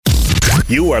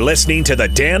You are listening to the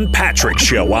Dan Patrick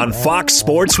Show on Fox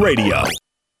Sports Radio.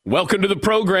 Welcome to the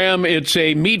program. It's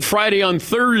a Meat Friday on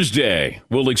Thursday.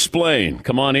 We'll explain.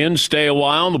 Come on in, stay a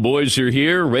while. The boys are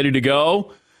here, ready to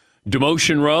go.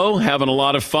 Demotion Row, having a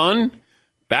lot of fun.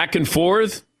 Back and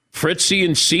forth. Fritzy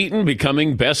and Seton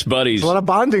becoming best buddies. A lot of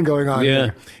bonding going on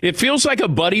here. It feels like a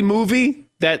buddy movie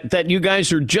that you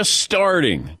guys are just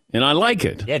starting, and I like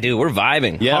it. Yeah, dude, we're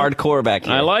vibing. Yeah. Hardcore back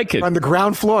here. I like it. On the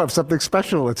ground floor of something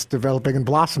special that's developing and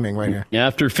blossoming right here.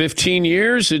 After 15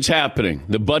 years, it's happening.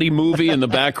 The buddy movie in the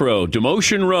back row.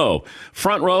 Demotion Row.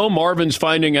 Front row, Marvin's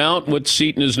finding out what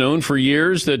Seton has known for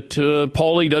years, that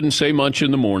Paulie doesn't say much in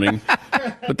the morning.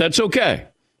 But that's okay.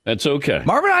 That's okay.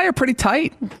 Marvin and I are pretty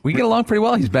tight. We get along pretty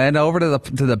well. He's been over to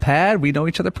the pad. We know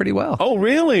each other pretty well. Oh,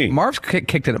 really? Marv's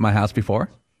kicked it at my house before.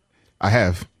 I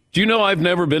have. Do you know I've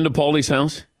never been to Paulie's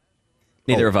house?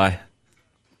 Neither have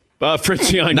I.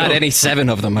 Fritzy, I know. Not any 7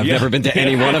 of them. I've never been to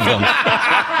any one of them.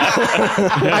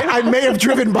 I may have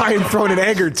driven by and thrown an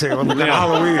egg or two on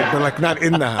Halloween, but not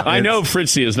in the house. I know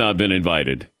Fritzy has not been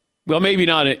invited. Well, maybe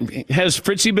not. Has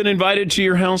Fritzy been invited to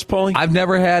your house, Paulie? I've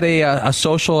never had a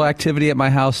social activity at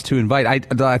my house to invite. I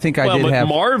think I did have.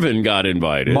 Marvin got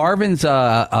invited. Marvin's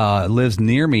lives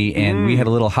near me, and we had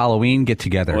a little Halloween get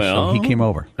together, so he came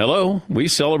over. Hello, we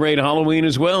celebrate Halloween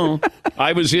as well.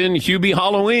 I was in Hubie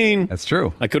Halloween. That's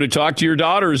true. I could have talked to your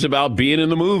daughters about being in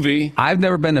the movie. I've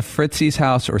never been to Fritzy's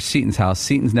house or Seton's house.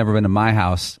 Seton's never been to my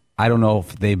house. I don't know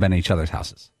if they've been to each other's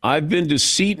houses. I've been to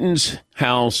Seton's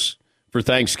house for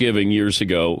Thanksgiving years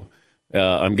ago.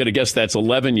 I'm going to guess that's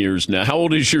 11 years now. How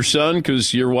old is your son?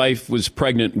 Because your wife was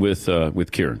pregnant with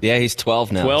Kieran. Yeah, he's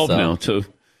 12 now. 12 now.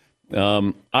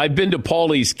 So I've been to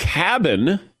Paulie's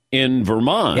cabin in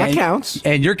Vermont. That counts.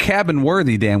 And you're cabin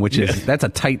worthy, Dan, which is that's a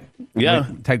tight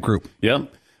group. Yeah.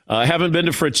 I haven't been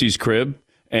to Fritzy's crib,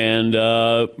 and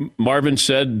Marvin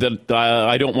said that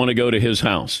I don't want to go to his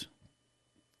house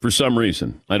for some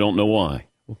reason. I don't know why.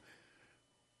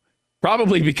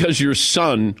 Probably because your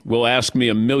son will ask me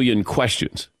a million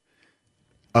questions.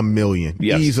 A million.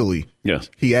 Yes. Easily. Yes.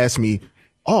 He asked me,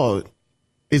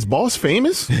 is Boss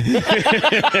famous?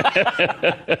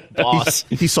 Boss.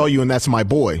 He saw you and that's my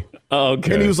boy. Oh,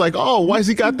 okay. And he was like, why's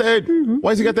he got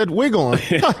that wig on?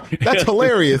 That's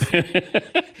hilarious.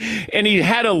 And he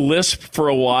had a lisp for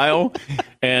a while.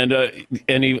 And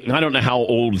he, I don't know how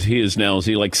old he is now. Is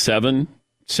he like 7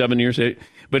 years? 8?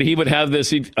 But he would have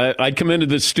this. I'd come into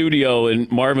the studio,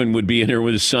 and Marvin would be in here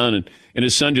with his son, and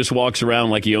his son just walks around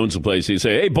like he owns the place. He'd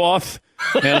say, "Hey, boss,"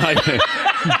 and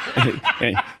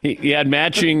he had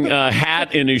matching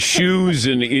hat and his shoes,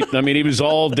 and he was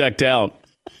all decked out.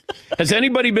 Has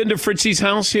anybody been to Fritzy's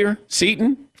house here,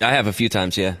 Seton? I have a few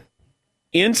times, yeah.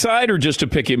 Inside or just to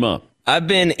pick him up? I've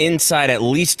been inside at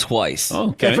least twice.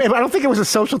 Okay. I don't think it was a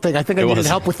social thing. I think I needed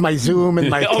help with my Zoom and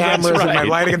my cameras and my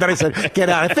lighting. And then I said, get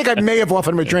out. I think I may have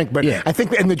offered him a drink, but I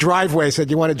think in the driveway I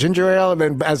said, you want a ginger ale? And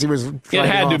then as he was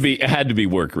it had to be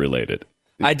work related.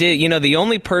 I did. The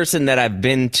only person that I've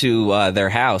been to their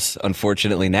house,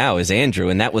 unfortunately, now is Andrew.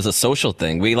 And that was a social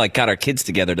thing. We got our kids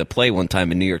together to play one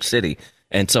time in New York City.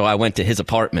 And so I went to his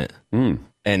apartment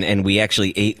and we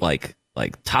actually ate like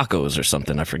tacos or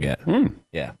something, I forget.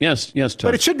 Yeah. Yes.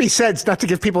 But it should be said, not to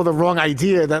give people the wrong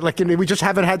idea, that we just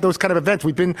haven't had those kind of events.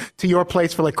 We've been to your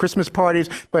place for Christmas parties,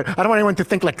 but I don't want anyone to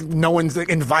think no one's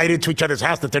invited to each other's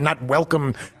house, that they're not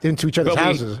welcome into each other's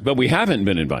houses. But we haven't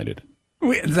been invited.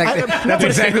 That's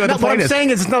exactly what the point is. What I'm saying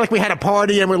is, it's not like we had a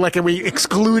party and we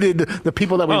excluded the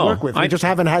people that we work with. We just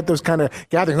haven't had those kind of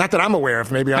gatherings. Not that I'm aware of.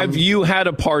 Have you had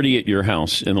a party at your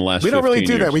house in the last 15 years? We don't really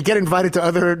do that. We get invited to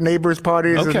other neighbors'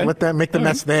 parties and let them make the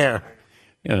mess there.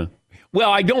 Yeah. Well,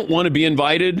 I don't want to be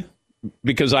invited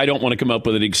because I don't want to come up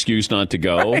with an excuse not to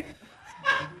go. Right.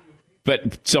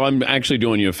 But so I'm actually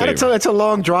doing you a favor. It's a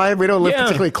long drive. We don't live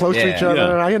particularly close to each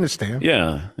other. Yeah. I understand.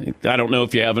 Yeah. I don't know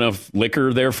if you have enough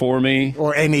liquor there for me.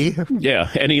 Or any. Yeah.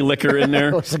 Any liquor in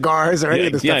there. Or cigars or any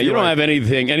of the stuff. Yeah. You don't have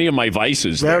anything, any of my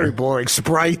vices. Very boring.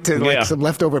 Sprite and some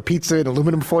leftover pizza and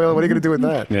aluminum foil. What are you going to do with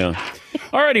that? Yeah.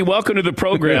 All righty. Welcome to the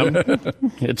program.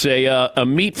 It's a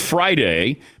Meat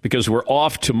Friday because we're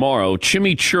off tomorrow.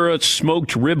 Chimichurri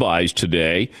smoked ribeyes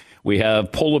today. We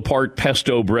have pull-apart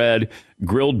pesto bread,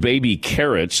 grilled baby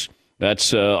carrots.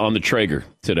 That's on the Traeger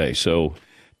today. So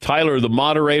Tyler, the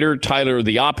moderator, Tyler,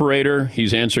 the operator,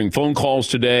 he's answering phone calls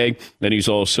today, and he's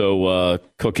also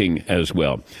cooking as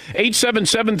well.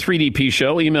 877-3DP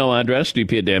Show, email address,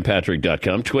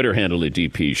 dp@danpatrick.com, Twitter handle at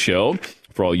DP Show.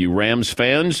 For all you Rams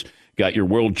fans, got your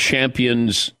World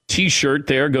Champions T-shirt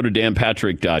there. Go to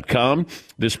danpatrick.com.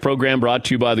 This program brought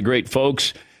to you by the great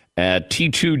folks at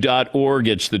T2.org.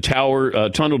 It's the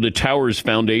Tunnel to Towers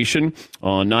Foundation.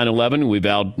 On 9/11, we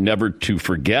vowed never to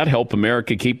forget. Help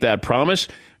America keep that promise.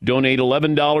 Donate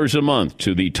 $11 a month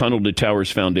to the Tunnel to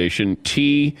Towers Foundation.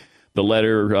 T, the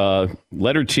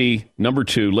letter T, number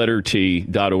 2, letter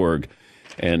T.org.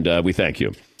 And we thank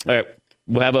you. All right.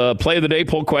 We'll have a play of the day,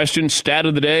 poll question, stat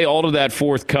of the day, all of that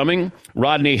forthcoming.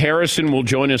 Rodney Harrison will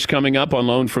join us coming up on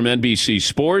loan from NBC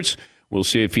Sports. We'll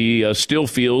see if he still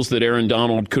feels that Aaron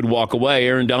Donald could walk away.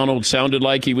 Aaron Donald sounded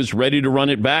like he was ready to run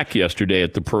it back yesterday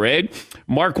at the parade.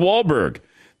 Mark Wahlberg,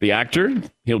 the actor,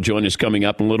 he'll join us coming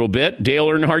up in a little bit. Dale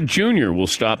Earnhardt Jr. will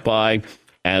stop by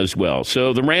as well.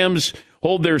 So the Rams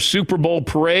hold their Super Bowl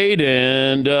parade,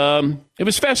 and it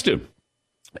was festive.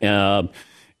 I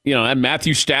had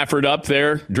Matthew Stafford up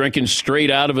there drinking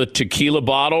straight out of a tequila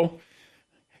bottle.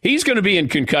 He's going to be in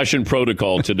concussion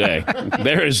protocol today.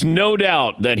 There is no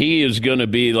doubt that he is going to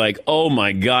be like, oh,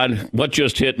 my God, what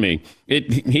just hit me? He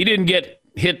didn't get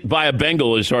hit by a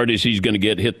Bengal as hard as he's going to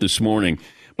get hit this morning.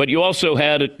 But you also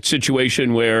had a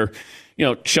situation where,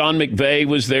 Sean McVay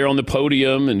was there on the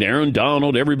podium and Aaron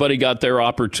Donald. Everybody got their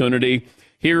opportunity.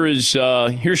 Here's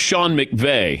Sean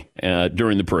McVay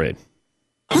during the parade.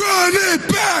 Run it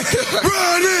back!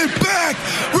 Run it back!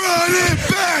 Run it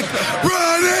back!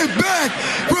 Run it back!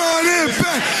 Run it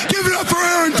back! Give it up for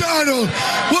Aaron Donald!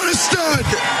 What a stud!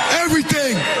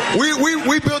 Everything!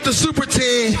 We built a super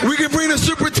team. We can bring the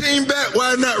super team back.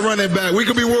 Why not run it back? We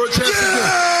can be world champions.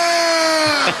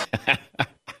 Yeah!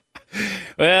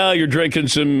 Well, you're drinking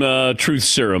some truth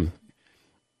serum.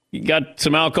 You got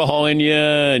some alcohol in you,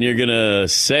 and you're going to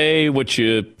say what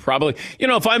you probably...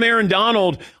 if I'm Aaron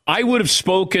Donald, I would have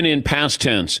spoken in past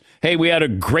tense. Hey, we had a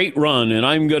great run, and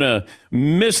I'm going to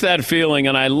miss that feeling,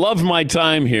 and I love my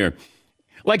time here.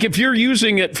 Like, if you're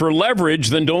using it for leverage,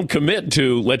 then don't commit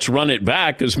to let's run it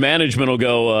back, because management will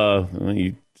go,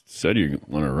 you said you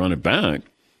want to run it back.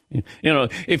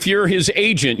 If you're his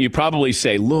agent, you probably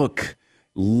say, look,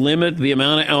 limit the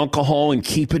amount of alcohol and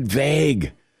keep it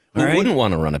vague. Who wouldn't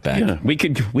want to run it back? Yeah, we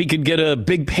could get a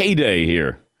big payday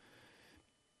here.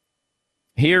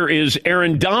 Here is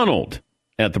Aaron Donald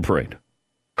at the parade.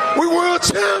 We world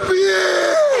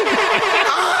champions!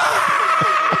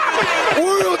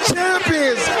 World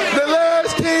champions! The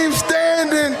last team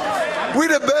standing. We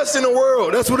the best in the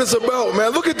world. That's what it's about,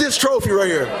 man. Look at this trophy right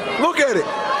here. Look at it.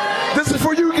 This is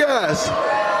for you guys.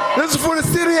 This is for the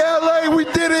city of LA. We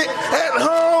did it at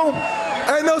home.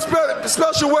 Ain't no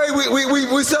special way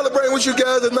we celebrating with you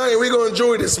guys tonight, and we're going to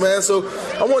enjoy this, man. So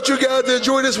I want you guys to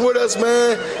enjoy this with us,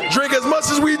 man. Drink as much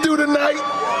as we do tonight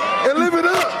and live it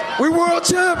up. We world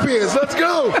champions. Let's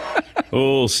go.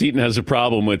 Oh, Seton has a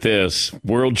problem with this.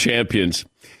 World champions.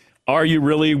 Are you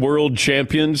really world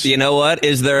champions? You know what?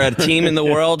 Is there a team in the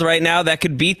world right now that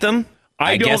could beat them?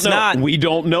 I guess not. We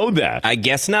don't know that. I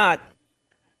guess not.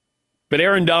 But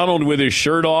Aaron Donald with his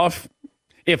shirt off,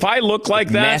 if I look like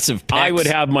that, massive pecs, I would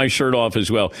have my shirt off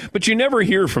as well. But you never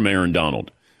hear from Aaron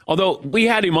Donald. Although we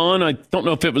had him on, I don't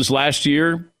know if it was last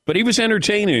year, but he was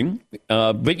entertaining.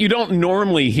 But you don't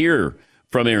normally hear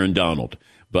from Aaron Donald.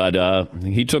 But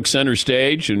he took center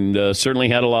stage and certainly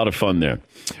had a lot of fun there.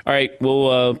 All right,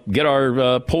 we'll get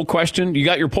our poll question. You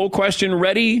got your poll question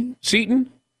ready, Seton?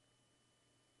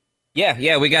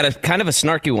 Yeah, we got a kind of a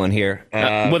snarky one here.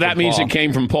 Well, that means Paul. It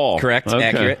came from Paul. Correct, okay.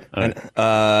 Accurate. Right.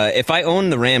 And, if I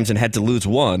owned the Rams and had to lose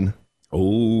one,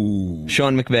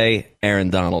 Sean McVay, Aaron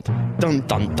Donald. Dun,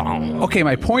 dun, dun. Okay,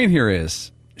 my point here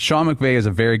is Sean McVay is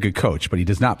a very good coach, but he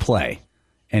does not play,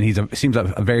 and seems a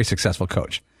very successful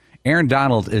coach. Aaron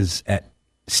Donald is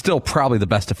still probably the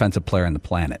best defensive player on the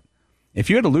planet. If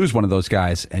you had to lose one of those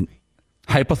guys, and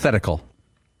hypothetical,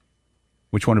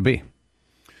 which one would it be?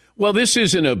 Well, this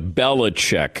isn't a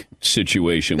Belichick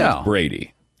situation with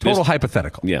Brady. Total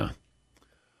hypothetical. Yeah.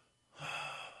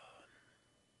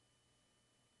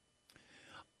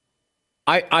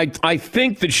 I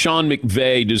think that Sean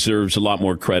McVay deserves a lot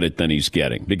more credit than he's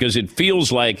getting, because it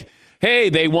feels like, hey,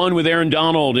 they won with Aaron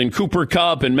Donald and Cooper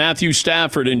Kupp and Matthew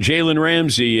Stafford and Jalen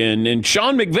Ramsey, and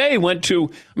Sean McVay went to,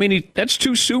 that's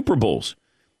 2 Super Bowls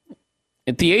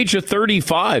at the age of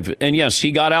 35. And yes,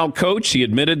 he got out coached. He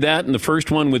admitted that in the first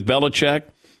one with Belichick,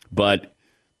 but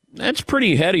that's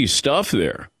pretty heady stuff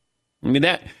there.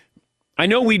 I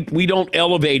know we don't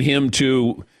elevate him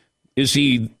to, is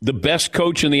he the best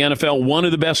coach in the NFL, one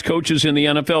of the best coaches in the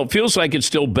NFL? It feels like it's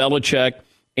still Belichick,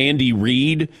 Andy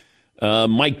Reid,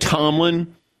 Mike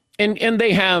Tomlin, and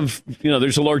they have,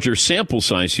 there's a larger sample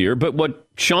size here, but what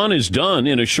Sean has done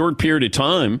in a short period of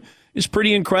time is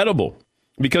pretty incredible,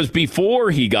 because before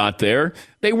he got there,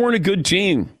 they weren't a good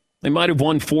team. They might have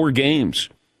won 4 games.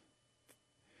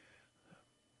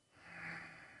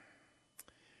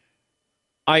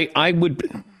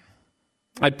 I'd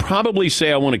probably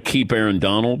say I want to keep Aaron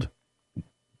Donald,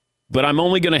 but I'm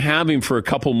only going to have him for a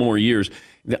couple more years.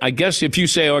 I guess if you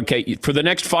say, okay, for the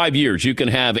next 5 years, you can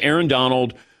have Aaron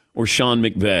Donald or Sean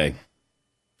McVay.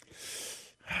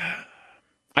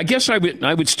 I guess I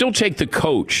would still take the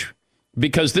coach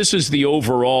because this is the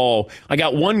overall. I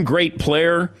got one great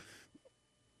player.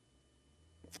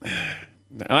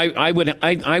 I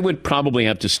would probably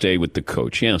have to stay with the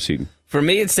coach. Yeah, see. For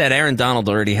me, it's that Aaron Donald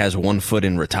already has 1 foot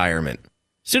in retirement.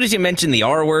 As soon as you mention the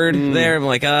R word there, I'm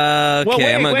like, okay,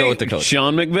 well, I'm going to go with the coach.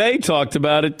 Sean McVay talked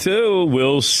about it too.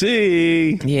 We'll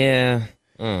see. Yeah.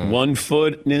 1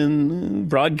 foot in the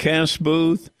broadcast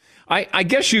booth. I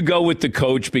guess you go with the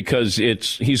coach because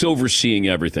he's overseeing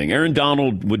everything. Aaron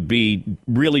Donald would be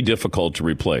really difficult to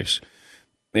replace.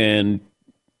 And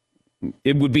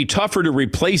it would be tougher to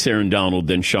replace Aaron Donald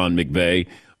than Sean McVay,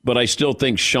 but I still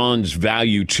think Sean's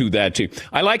value to that team.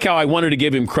 I like how I wanted to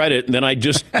give him credit, and then I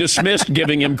just dismissed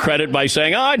giving him credit by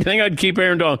saying, I think I'd keep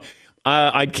Aaron Donald.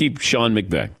 I'd keep Sean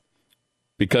McVay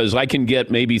because I can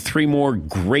get maybe 3 more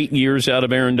great years out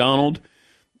of Aaron Donald.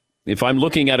 If I'm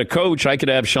looking at a coach, I could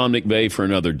have Sean McVay for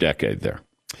another decade there.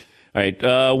 All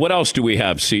right, what else do we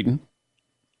have, Seton?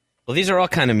 Well, these are all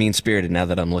kind of mean-spirited now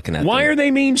that I'm looking at them. Why are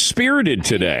they mean-spirited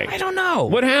today? I don't know.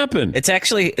 What happened? It's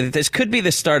actually, this could be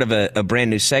the start of a brand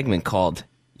new segment called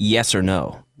Yes or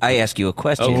No. I ask you a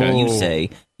question, and you say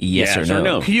yes or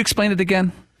no. Can you explain it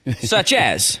again? Such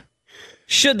as,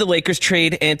 should the Lakers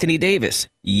trade Anthony Davis?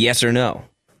 Yes or no?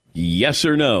 Yes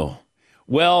or no?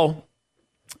 Well,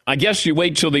 I guess you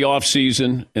wait till the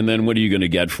offseason, and then what are you going to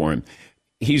get for him?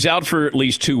 He's out for at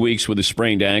least 2 weeks with a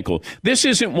sprained ankle. This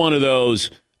isn't one of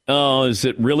those, is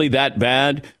it really that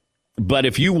bad? But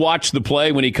if you watch the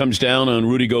play when he comes down on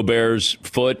Rudy Gobert's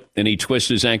foot and he twists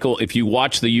his ankle, if you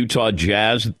watch the Utah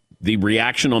Jazz, the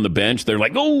reaction on the bench, they're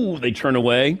like, oh, they turn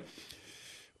away.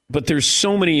 But there's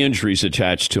so many injuries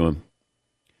attached to him.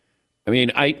 I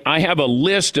mean, I have a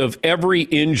list of every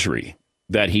injury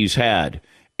that he's had.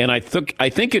 And I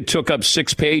think it took up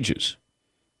 6 pages.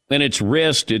 And it's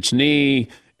wrist, it's knee,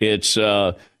 it's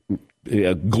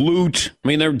glute. I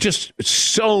mean, there are just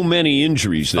so many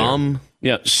injuries there.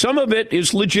 Yeah, some of it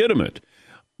is legitimate.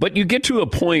 But you get to a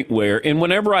point where, and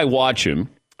whenever I watch him,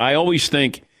 I always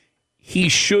think he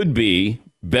should be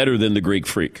better than the Greek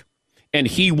Freak. And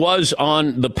he was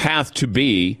on the path to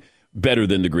be better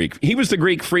than the Greek. He was the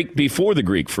Greek Freak before the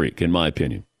Greek Freak, in my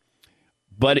opinion.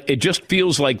 But it just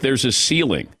feels like there's a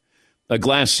ceiling, a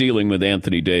glass ceiling with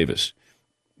Anthony Davis.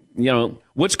 You know,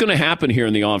 what's going to happen here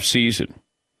in the offseason?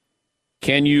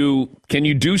 Can you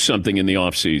do something in the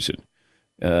offseason?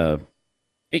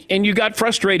 And you got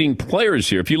frustrating players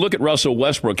here. If you look at Russell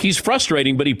Westbrook, he's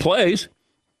frustrating, but he plays.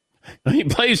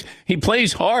 He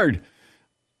plays hard.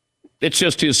 It's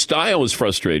just his style is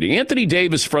frustrating. Anthony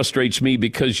Davis frustrates me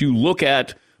because you look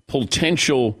at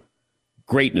potential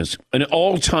greatness, an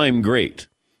all-time great,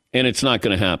 and it's not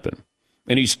going to happen.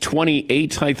 And he's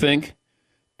 28, I think,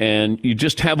 and you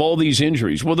just have all these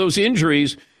injuries. Well, those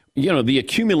injuries, you know, the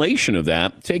accumulation of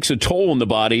that takes a toll on the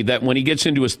body that when he gets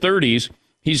into his 30s,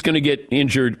 he's going to get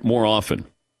injured more often.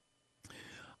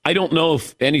 I don't know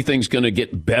if anything's going to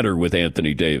get better with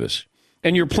Anthony Davis.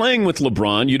 And you're playing with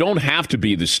LeBron. You don't have to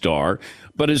be the star.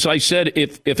 But as I said,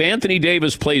 if Anthony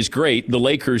Davis plays great, the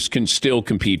Lakers can still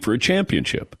compete for a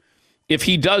championship. If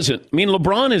he doesn't, I mean,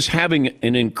 LeBron is having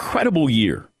an incredible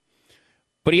year.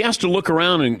 But he has to look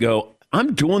around and go,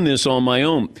 I'm doing this on my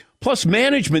own. Plus,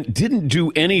 management didn't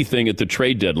do anything at the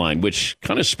trade deadline, which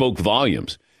kind of spoke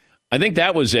volumes. I think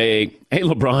that was hey,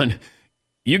 LeBron,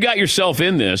 you got yourself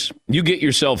in this. You get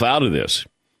yourself out of this.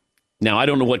 Now, I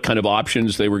don't know what kind of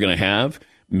options they were going to have.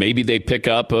 Maybe they pick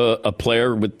up a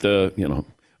player with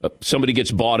somebody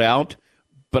gets bought out.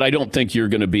 But I don't think you're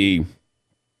going to be.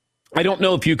 I don't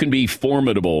know if you can be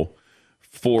formidable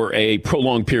for a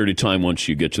prolonged period of time once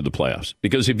you get to the playoffs.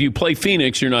 Because if you play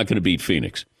Phoenix, you're not going to beat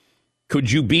Phoenix.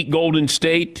 Could you beat Golden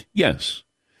State? Yes.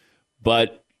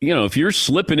 But, you know, if you're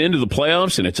slipping into the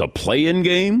playoffs and it's a play-in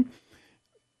game,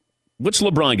 what's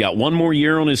LeBron got? 1 more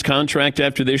year on his contract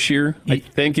after this year? I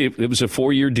think it was a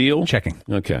 4-year deal. Checking.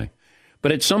 Okay.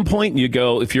 But at some point you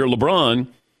go, if you're LeBron,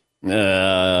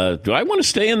 do I want to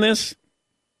stay in this?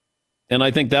 And I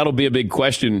think that'll be a big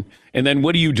question. And then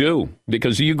what do you do?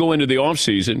 Because you go into the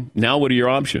offseason. Now what are your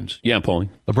options? Yeah, Paulie.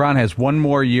 LeBron has 1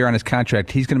 more year on his contract.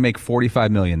 He's going to make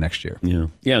 $45 million next year.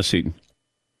 Yeah, Seton.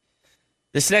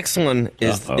 This next one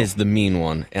is the mean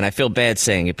one, and I feel bad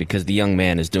saying it because the young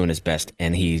man is doing his best,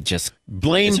 and he just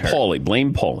blame Paulie.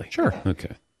 Blame Paulie. Sure.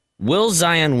 Okay. Will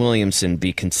Zion Williamson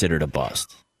be considered a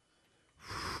bust?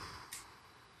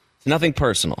 Nothing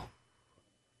personal.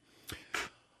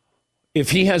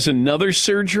 If he has another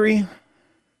surgery,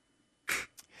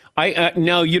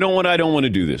 now, you know what? I don't want to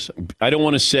do this. I don't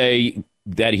want to say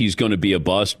that he's going to be a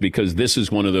bust because this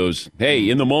is one of those, hey,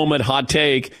 in the moment, hot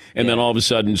take, and then all of a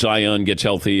sudden Zion gets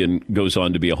healthy and goes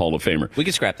on to be a Hall of Famer. We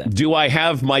can scrap that. Do I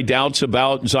have my doubts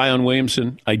about Zion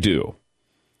Williamson? I do.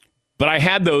 But I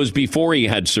had those before he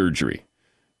had surgery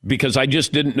because I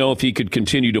just didn't know if he could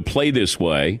continue to play this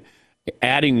way,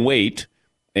 adding weight.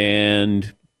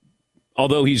 And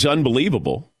although he's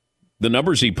unbelievable, the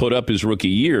numbers he put up his rookie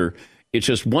year, it's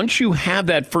just once you have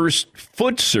that first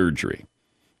foot surgery,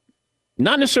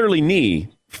 not necessarily knee,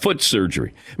 foot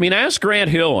surgery. I mean, ask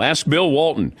Grant Hill, ask Bill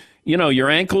Walton. You know, your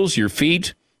ankles, your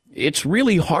feet, it's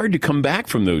really hard to come back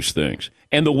from those things.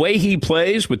 And the way he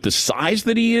plays with the size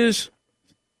that he is,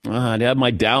 I'd have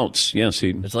my doubts. Yes,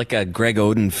 there's like a Greg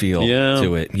Oden feel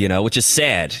to it, which is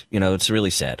sad. It's really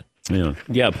sad.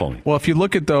 Yeah, Paul. Well, if you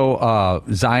look at,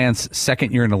 Zion's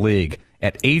second year in the league,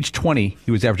 at age 20,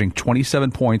 he was averaging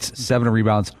 27 points, 7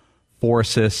 rebounds, 4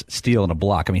 assists, steal, and a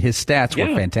block. I mean, his stats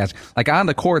were fantastic. Like, on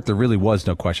the court, there really was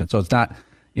no question. So it's not,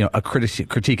 a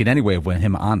critique in any way of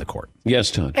him on the court.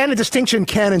 Yes, Todd. And a distinction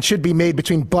can and should be made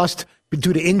between bust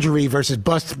due to injury versus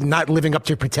bust not living up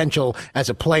to your potential as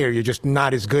a player. You're just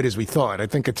not as good as we thought. I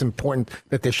think it's important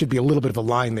that there should be a little bit of a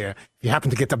line there. If you happen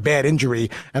to get a bad injury,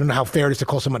 I don't know how fair it is to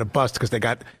call someone a bust because they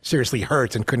got seriously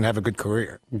hurt and couldn't have a good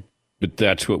career. But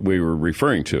that's what we were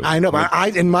referring to. I know, but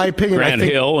in my opinion, Grant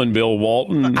Hill and Bill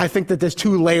Walton. I think that there's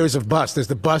 2 layers of bust. There's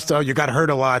the bust, you got hurt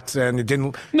a lot and it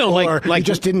didn't, you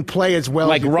just didn't play as well.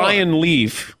 Like Ryan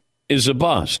Leaf is a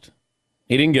bust.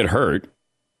 He didn't get hurt.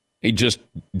 He just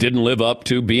didn't live up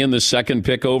to being the second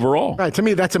pick overall. Right. To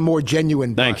me, that's a more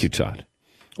genuine bust. Thank you, Todd.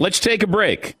 Let's take a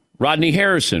break. Rodney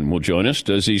Harrison will join us.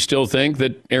 Does he still think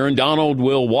that Aaron Donald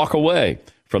will walk away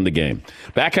from the game?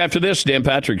 Back after this, Dan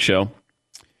Patrick Show.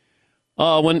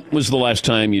 When was the last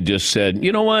time you just said,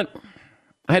 you know what?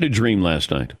 I had a dream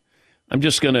last night. I'm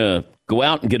just going to go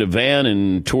out and get a van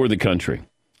and tour the country.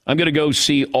 I'm going to go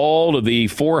see all of the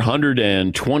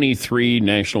 423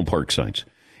 national park sites.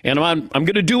 And I'm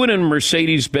going to do it in a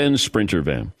Mercedes-Benz Sprinter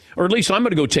van. Or at least I'm going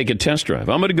to go take a test drive.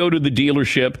 I'm going to go to the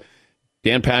dealership.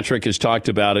 Dan Patrick has talked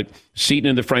about it. Seton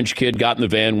and the French kid got in the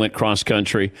van, went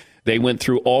cross-country. They went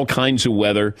through all kinds of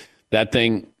weather. That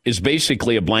thing is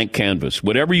basically a blank canvas.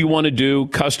 Whatever you want to do,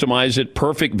 customize it.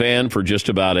 Perfect van for just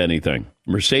about anything.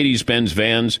 Mercedes-Benz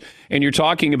vans. And you're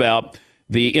talking about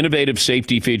the innovative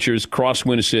safety features,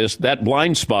 crosswind assist. That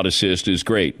blind spot assist is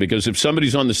great because if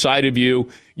somebody's on the side of you,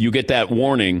 you get that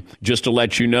warning just to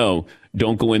let you know,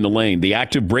 don't go in the lane. The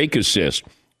active brake assist.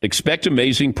 Expect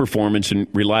amazing performance and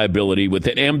reliability with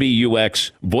an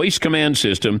MBUX voice command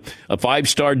system, a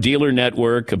 5-star dealer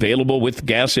network available with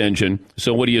gas engine.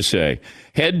 So what do you say?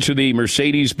 Head to the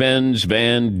Mercedes-Benz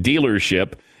van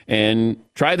dealership and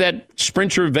try that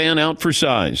Sprinter van out for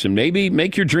size and maybe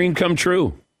make your dream come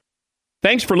true.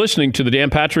 Thanks for listening to the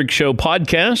Dan Patrick Show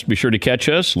podcast. Be sure to catch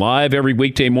us live every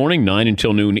weekday morning, 9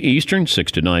 until noon Eastern,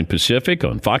 6 to 9 Pacific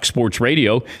on Fox Sports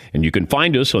Radio. And you can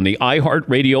find us on the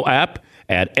iHeartRadio app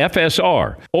at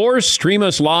FSR or stream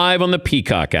us live on the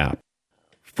Peacock app.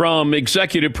 From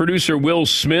executive producer Will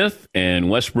Smith and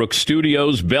Westbrook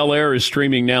Studios, Bel Air is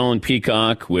streaming now on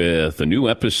Peacock with a new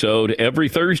episode every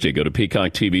Thursday. Go to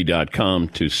peacocktv.com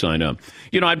to sign up.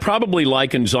 I'd probably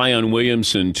liken Zion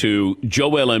Williamson to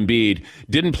Joel Embiid.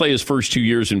 Didn't play his first 2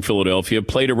 years in Philadelphia,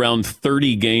 played around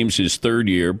 30 games his third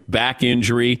year, back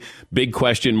injury, big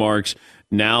question marks.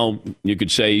 Now you could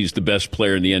say he's the best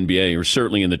player in the NBA, or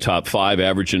certainly in the top 5,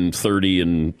 averaging 30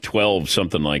 and 12,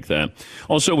 something like that.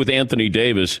 Also with Anthony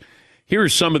Davis, here are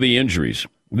some of the injuries.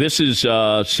 This is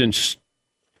since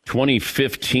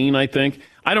 2015, I think.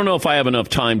 I don't know if I have enough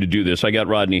time to do this. I got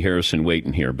Rodney Harrison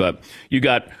waiting here. But you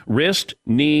got wrist,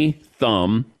 knee,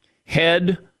 thumb,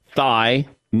 head, thigh,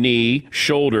 knee,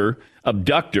 shoulder,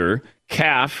 abductor,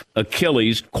 calf,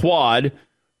 Achilles, quad,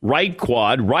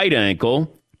 right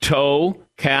ankle, toe,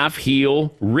 calf,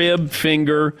 heel, rib,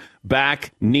 finger,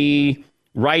 back, knee,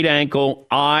 right ankle,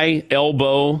 eye,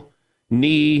 elbow,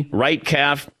 knee, right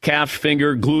calf,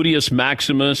 finger, gluteus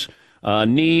maximus,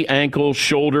 knee, ankle,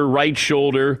 shoulder, right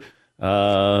shoulder,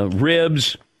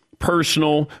 ribs,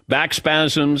 personal, back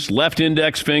spasms, left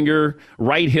index finger,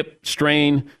 right hip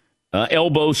strain,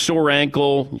 elbow, sore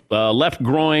ankle, left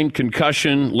groin,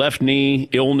 concussion, left knee,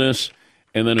 illness,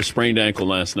 and then a sprained ankle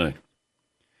last night.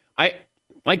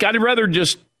 I'd rather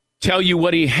just tell you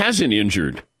what he hasn't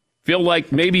injured. Feel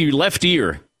like maybe left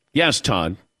ear. Yes,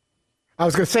 Todd. I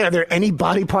was going to say, are there any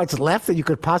body parts left that you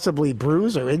could possibly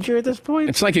bruise or injure at this point?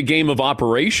 It's like a game of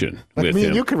operation with me him.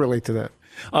 and you can relate to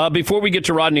that. Before we get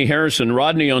to Rodney Harrison,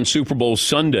 Rodney on Super Bowl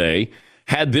Sunday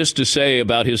had this to say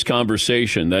about his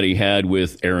conversation that he had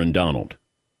with Aaron Donald.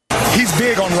 He's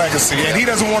big on legacy, and he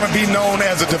doesn't want to be known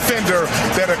as a defender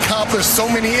that accomplished so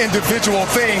many individual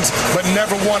things but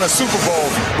never won a Super Bowl.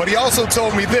 But he also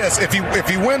told me this: if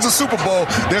he wins a Super Bowl,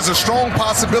 there's a strong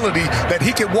possibility that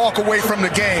he could walk away from the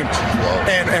game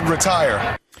and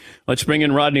retire. Let's bring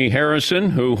in Rodney Harrison,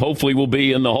 who hopefully will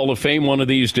be in the Hall of Fame one of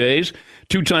these days.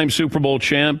 Two-time Super Bowl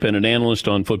champ and an analyst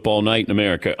on Football Night in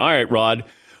America. All right, Rod.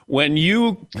 When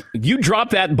you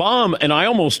dropped that bomb, and I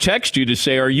almost text you to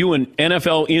say, are you an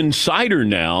NFL insider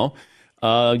now?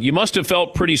 You must have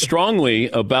felt pretty strongly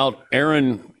about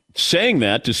Aaron saying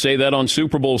that, to say that on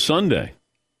Super Bowl Sunday.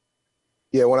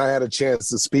 Yeah, when I had a chance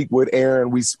to speak with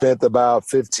Aaron, we spent about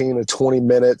 15 or 20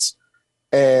 minutes.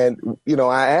 And,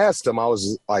 I asked him, I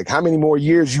was like, how many more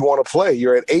years you want to play?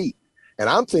 You're at 8. And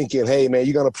I'm thinking, hey, man,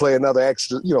 you're going to play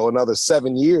another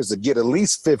 7 years to get at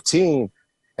least 15.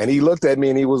 And he looked at me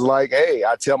and he was like, hey,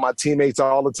 I tell my teammates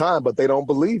all the time, but they don't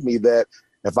believe me, that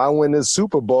if I win this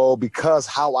Super Bowl, because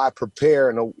how I prepare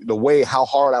and the way how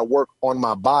hard I work on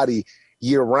my body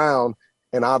year round,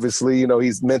 and obviously,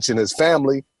 he's mentioned his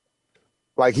family,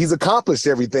 like he's accomplished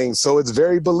everything. So it's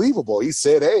very believable. He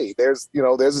said, hey, there's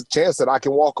a chance that I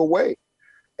can walk away.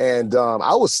 And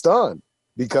I was stunned,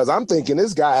 because I'm thinking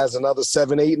this guy has another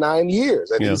 7, 8, 9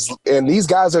 years. And these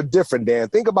guys are different, Dan.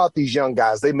 Think about these young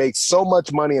guys. They make so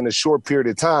much money in a short period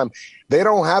of time. They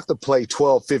don't have to play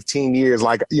 12, 15 years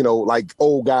like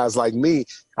old guys like me.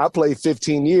 I played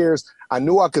 15 years. I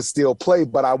knew I could still play,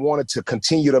 but I wanted to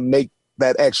continue to make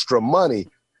that extra money.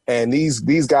 And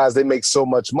these guys, they make so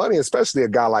much money, especially a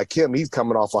guy like him. He's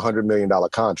coming off a $100 million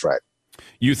contract.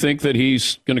 You think that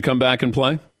he's going to come back and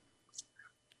play?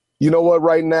 You know what?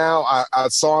 Right now, I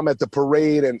saw him at the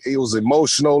parade, and it was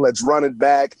emotional. Let's run it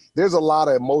back. There's a lot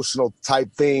of emotional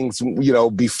type things.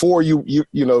 Before you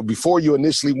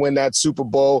initially win that Super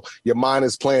Bowl, your mind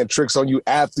is playing tricks on you.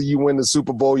 After you win the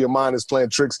Super Bowl, your mind is playing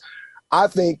tricks. I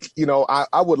think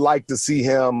I would like to see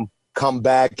him come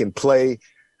back and play,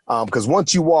 because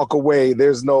once you walk away,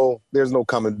 there's no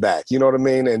coming back. You know what I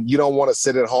mean? And you don't want to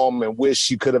sit at home and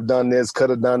wish you could have done this, could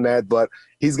have done that, but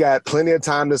he's got plenty of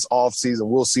time this offseason.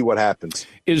 We'll see what happens.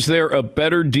 Is there a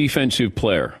better defensive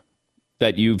player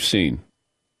that you've seen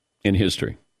in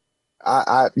history?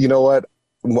 You know what?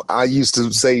 I used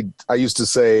to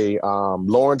say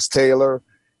Lawrence Taylor.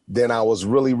 Then I was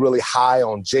really, really high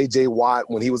on J.J. Watt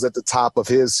when he was at the top of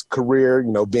his career,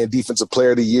 being Defensive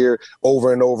Player of the Year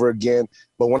over and over again.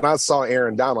 But when I saw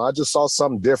Aaron Donald, I just saw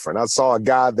something different. I saw a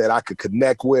guy that I could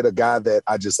connect with, a guy that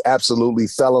I just absolutely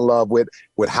fell in love with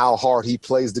how hard he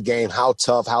plays the game, how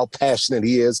tough, how passionate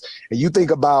he is. And you think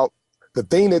about the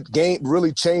thing that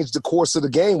really changed the course of the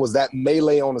game was that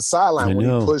melee on the sideline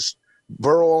when he pushed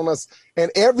Burrow on us.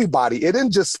 And everybody, it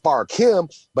didn't just spark him,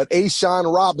 but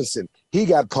Ashawn Robinson, he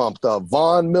got pumped up.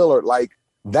 Von Miller,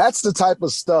 that's the type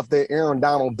of stuff that Aaron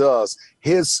Donald does.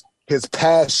 His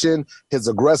passion, his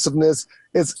aggressiveness,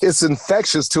 it's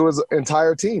infectious to his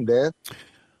entire team, Dan.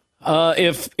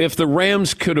 If the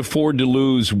Rams could afford to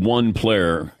lose one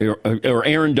player, or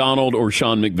Aaron Donald or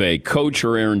Sean McVay, coach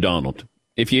or Aaron Donald,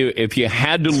 if you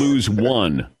had to lose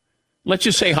one, let's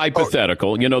just say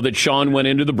hypothetical, that Sean went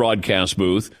into the broadcast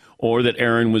booth or that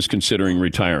Aaron was considering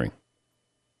retiring.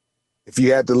 If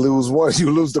you had to lose one, you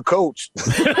lose the coach.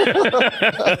 You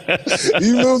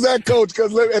lose that coach,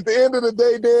 because at the end of the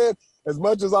day, Dan, as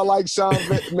much as I like Sean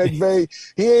McVay,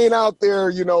 he ain't out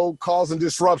there, causing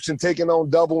disruption, taking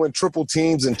on double and triple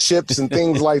teams and chips and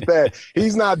things like that.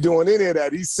 He's not doing any of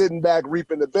that. He's sitting back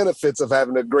reaping the benefits of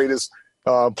having the greatest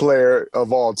player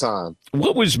of all time.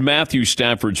 What was Matthew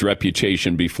Stafford's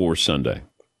reputation before Sunday?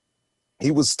 He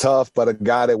was tough, but a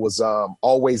guy that was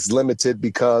always limited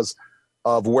because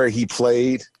of where he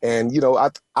played. And,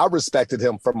 I respected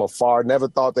him from afar, never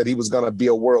thought that he was going to be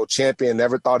a world champion,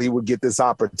 never thought he would get this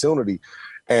opportunity.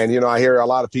 And, I hear a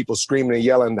lot of people screaming and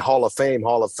yelling, Hall of Fame.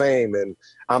 And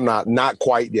I'm not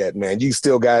quite yet, man. You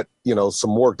still got,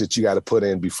 some work that you got to put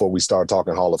in before we start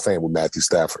talking Hall of Fame with Matthew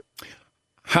Stafford.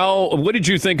 What did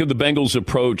you think of the Bengals'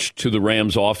 approach to the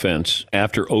Rams offense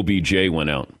after OBJ went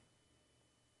out?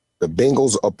 The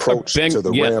Bengals' approach to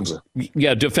the Rams.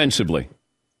 Yeah, defensively.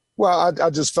 Well, I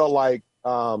just felt like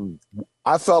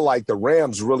the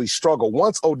Rams really struggled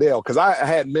once Odell, because I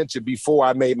had mentioned before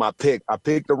I made my pick. I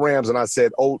picked the Rams, and I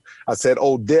said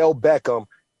Odell Beckham,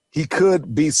 he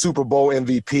could be Super Bowl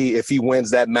MVP if he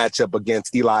wins that matchup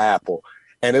against Eli Apple.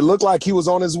 And it looked like he was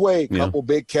on his way. A couple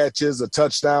big catches, a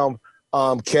touchdown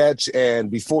catch, and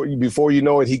before you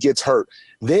know it, he gets hurt.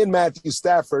 Then Matthew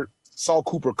Stafford saw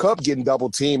Cooper Kupp getting double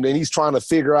teamed, and he's trying to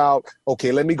figure out,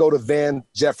 okay, let me go to Van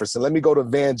Jefferson.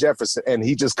 And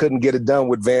he just couldn't get it done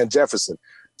with Van Jefferson.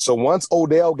 So once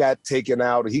Odell got taken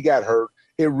out, he got hurt,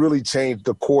 it really changed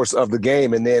the course of the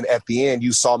game. And then at the end,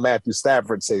 you saw Matthew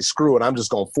Stafford say, screw it, I'm just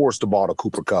going to force the ball to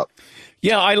Cooper Kupp.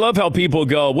 Yeah, I love how people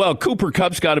go, well, Cooper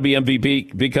Kupp's got to be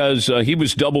MVP because he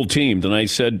was double-teamed. And I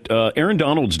said, Aaron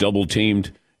Donald's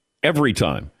double-teamed every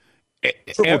time.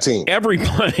 Triple team. Every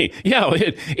play. Yeah,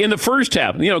 in the first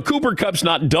half. Cooper Kupp's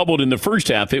not doubled in the first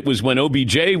half. It was when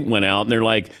OBJ went out, and they're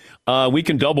like, we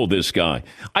can double this guy.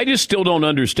 I just still don't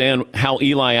understand how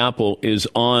Eli Apple is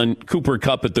on Cooper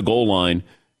Kupp at the goal line,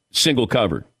 single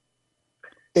covered.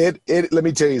 Let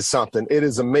me tell you something. It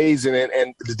is amazing.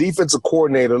 And the defensive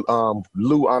coordinator,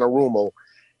 Lou Anarumo,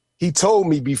 he told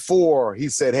me before, he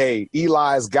said, hey,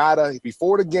 Eli's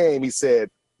before the game, he said,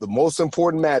 the most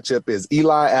important matchup is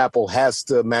Eli Apple has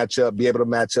to be able to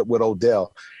match up with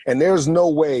Odell. And there's no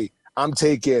way I'm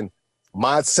taking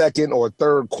my second or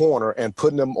third corner and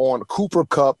putting them on Cooper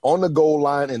Kupp on the goal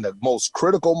line in the most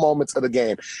critical moments of the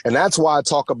game. And that's why I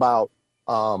talk about,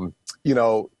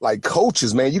 like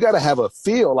coaches, man, you got to have a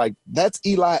feel like that's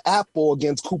Eli Apple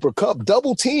against Cooper Kupp.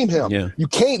 Double team him. Yeah. You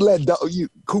can't let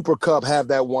Cooper Kupp have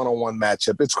that one-on-one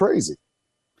matchup. It's crazy.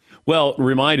 Well,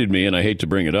 reminded me, and I hate to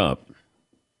bring it up,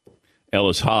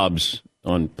 Ellis Hobbs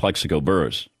on Plexico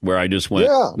Burress, where I just went,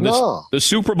 the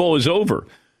Super Bowl is over.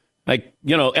 Like,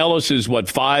 Ellis is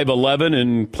 5'11",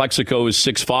 and Plexico is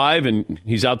 6'5", and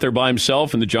he's out there by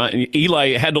himself, and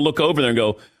Eli had to look over there and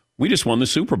go, we just won the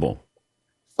Super Bowl.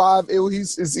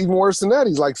 It's even worse than that.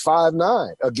 He's like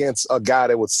 5'9" against a guy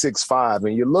that was 6'5",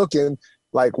 and you're looking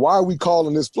like, why are we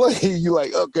calling this play? You're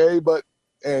like, okay,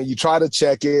 and you try to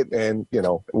check it, and,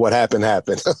 what happened.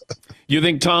 You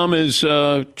think Tom is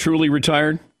truly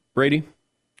retired, Brady?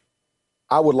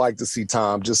 I would like to see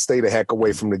Tom just stay the heck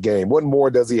away from the game. What more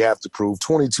does he have to prove?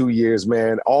 22 years,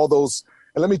 man. All those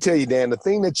 – and let me tell you, Dan, the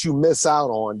thing that you miss out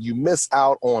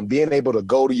on being able to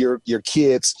go to your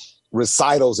kids'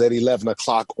 recitals at 11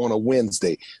 o'clock on a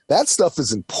Wednesday. That stuff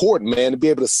is important, man, to be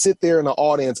able to sit there in the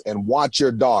audience and watch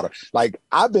your daughter. Like,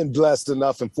 I've been blessed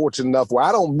enough and fortunate enough where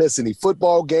I don't miss any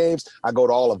football games. I go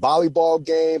to all the volleyball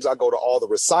games. I go to all the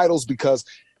recitals because,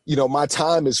 my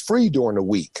time is free during the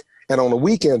week. And on the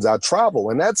weekends, I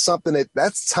travel. And that's something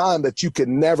that's time that you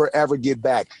can never, ever get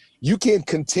back. You can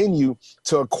continue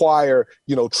to acquire,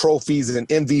 trophies and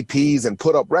MVPs and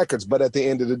put up records. But at the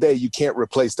end of the day, you can't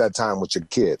replace that time with your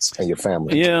kids and your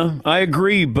family. Yeah, I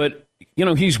agree. But,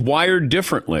 he's wired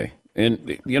differently.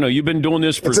 And, you've been doing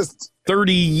this for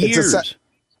 30 years.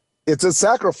 It's a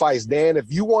sacrifice, Dan.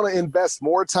 If you want to invest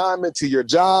more time into your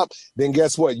job, then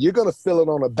guess what? You're going to feel it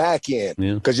on the back end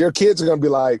because your kids are going to be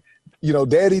like,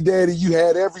 daddy, you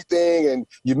had everything and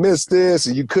you missed this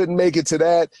and you couldn't make it to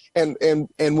that. And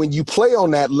when you play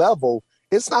on that level,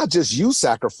 it's not just you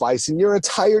sacrificing, your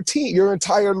entire team, your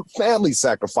entire family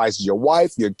sacrifices, your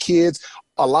wife, your kids.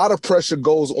 A lot of pressure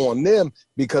goes on them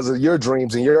because of your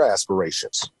dreams and your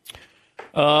aspirations.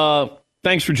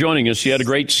 Thanks for joining us. You had a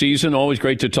great season. Always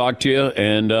great to talk to you,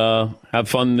 and have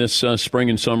fun this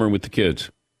spring and summer with the kids.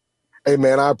 Hey,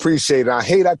 man, I appreciate it. I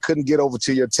hate I couldn't get over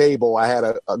to your table. I had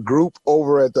a group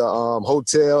over at the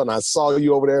hotel, and I saw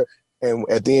you over there. And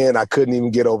at the end, I couldn't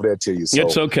even get over there to you. So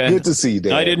it's okay. Good to see you,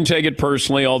 Dan. I didn't take it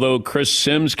personally, although Chris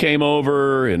Sims came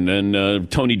over, and then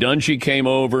Tony Dungy came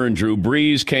over, and Drew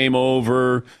Brees came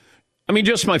over. I mean,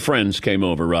 just my friends came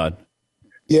over, Rod.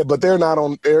 Yeah, but they're not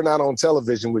on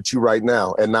television with you right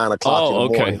now at 9 o'clock in the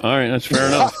morning. Okay. All right. That's fair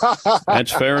enough.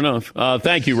 That's fair enough.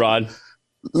 Thank you, Rod.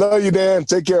 Love you, Dan.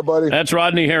 Take care, buddy. That's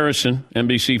Rodney Harrison,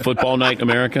 NBC Football Night in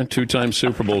America, 2-time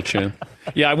Super Bowl champ.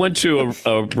 Yeah, I went to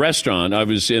a restaurant. I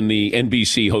was in the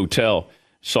NBC hotel,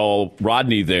 saw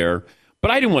Rodney there,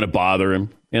 but I didn't want to bother him.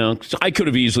 I could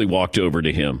have easily walked over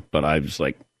to him, but I was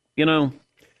like,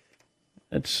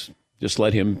 let's just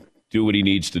let him do what he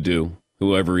needs to do.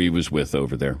 Whoever he was with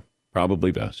over there.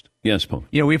 Probably best. Yes, Paul.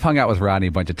 We've hung out with Rodney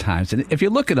a bunch of times. And if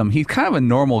you look at him, he's kind of a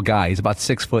normal guy. He's about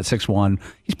 6 foot, 6'1".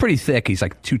 He's pretty thick. He's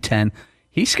like 210.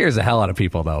 He scares the hell out of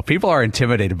people, though. People are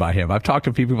intimidated by him. I've talked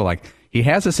to people like, he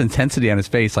has this intensity on his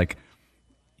face. Like,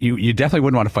 you definitely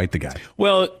wouldn't want to fight the guy.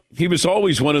 Well, he was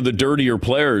always one of the dirtier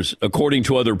players, according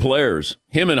to other players.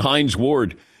 Him and Hines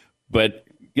Ward. But,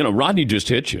 Rodney just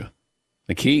hit you.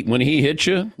 Like, when he hit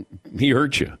you, he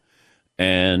hurt you.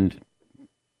 And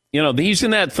he's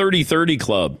in that 30-30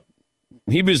 club.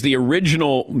 He was the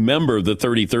original member of the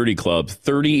 30-30 club,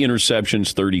 30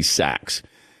 interceptions, 30 sacks.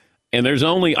 And there's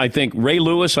only, I think, Ray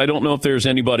Lewis. I don't know if there's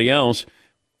anybody else.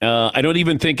 I don't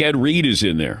even think Ed Reed is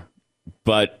in there.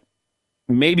 But,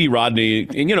 maybe Rodney,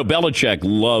 and Belichick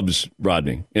loves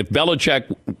Rodney. If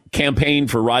Belichick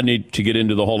campaigned for Rodney to get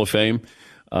into the Hall of Fame,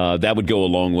 that would go a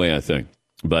long way, I think.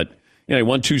 But he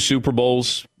won 2 Super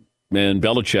Bowls, and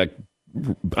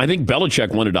I think Belichick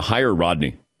wanted to hire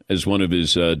Rodney as one of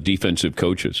his defensive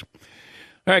coaches.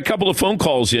 All right, a couple of phone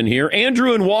calls in here.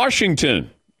 Andrew in Washington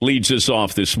leads us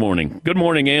off this morning. Good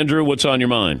morning, Andrew. What's on your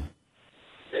mind?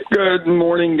 Good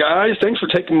morning, guys. Thanks for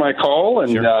taking my call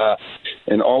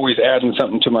and always adding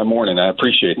something to my morning. I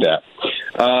appreciate that.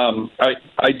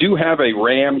 I do have a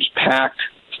Rams-packed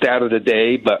stat of the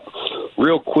day, but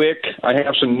real quick, I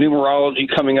have some numerology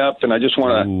coming up, and I just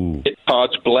want to get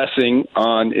Todd's blessing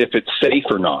on if it's safe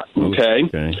or not. Okay?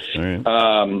 Okay.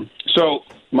 All right. So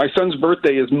my son's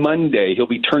birthday is Monday. He'll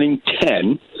be turning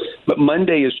 10, but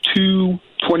Monday is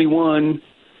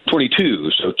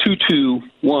 2/21/22, so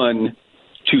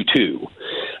 2/21/22.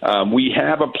 We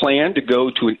have a plan to go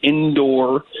to an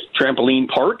indoor trampoline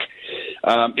park.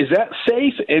 Is that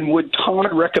safe, and would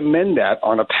Todd recommend that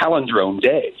on a palindrome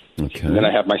day? Okay. And then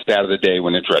I have my stat of the day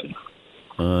when it's ready.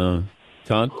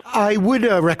 Todd? I would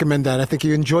recommend that. I think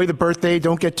you enjoy the birthday.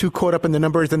 Don't get too caught up in the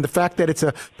numbers. And the fact that it's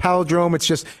a palindrome,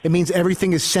 it means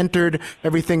everything is centered.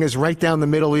 Everything is right down the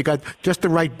middle. You got just the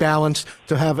right balance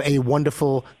to have a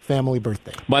wonderful family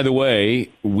birthday. By the way,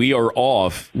 we are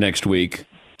off next week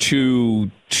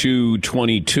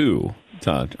 2/22,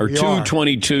 Todd, or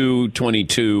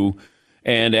 2/22/22,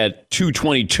 and at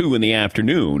 2:22 in the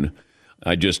afternoon.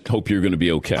 I just hope you're going to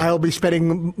be okay. I'll be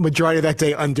spending majority of that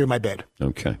day under my bed.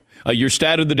 Okay. Your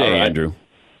stat of the day, right. Andrew.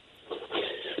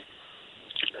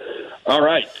 All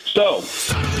right. So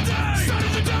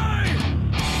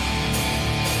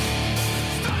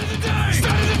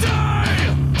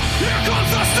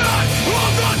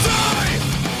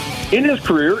in his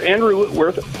career, Andrew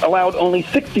Whitworth allowed only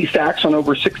 60 sacks on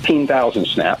over 16,000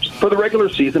 snaps. For the regular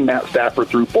season, Matt Stafford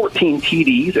threw 14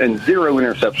 TDs and 0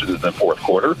 interceptions in the fourth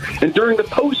quarter. And during the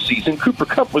postseason, Cooper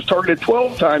Kupp was targeted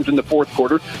 12 times in the fourth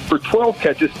quarter for 12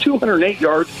 catches, 208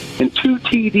 yards, and 2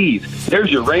 TDs. There's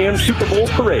your Rams Super Bowl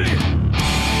parade.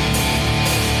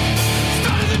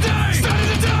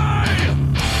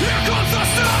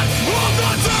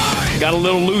 Got a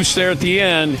little loose there at the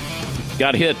end.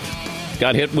 Got hit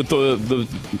with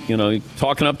the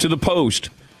talking up to the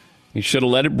post. He should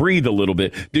have let it breathe a little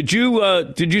bit. Did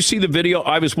you see the video?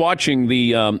 I was watching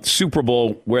the Super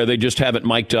Bowl where they just have it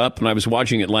mic'd up, and I was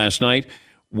watching it last night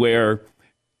where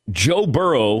Joe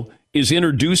Burrow is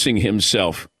introducing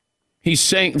himself. He's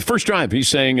saying, first drive, he's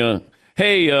saying,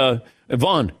 hey,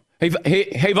 Vaughn.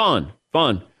 Hey, Vaughn.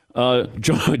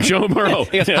 Joe Burrow.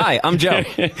 He goes, hi, I'm Joe.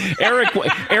 Eric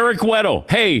Weddle.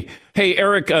 Hey,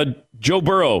 Eric, Joe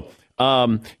Burrow.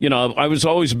 I was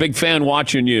always a big fan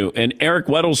watching you. And Eric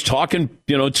Weddle's talking,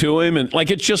 to him. And like,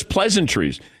 it's just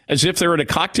pleasantries as if they're at a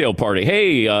cocktail party.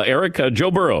 Hey, Eric,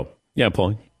 Joe Burrow. Yeah,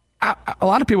 Paul. A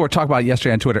lot of people were talking about it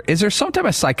yesterday on Twitter. Is there some type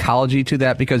of psychology to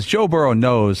that? Because Joe Burrow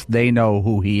knows they know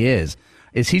who he is.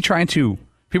 Is he trying to,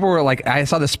 people were like, I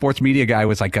saw the sports media guy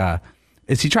was like,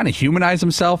 is he trying to humanize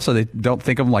himself so they don't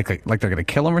think of him like they're going to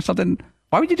kill him or something?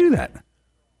 Why would you do that?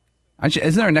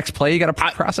 Isn't there a next play you got to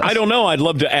process? I don't know. I'd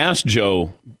love to ask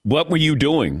Joe, what were you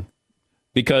doing?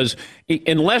 Because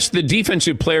unless the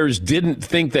defensive players didn't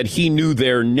think that he knew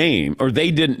their name, or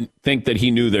they didn't think that he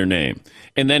knew their name,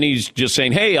 and then he's just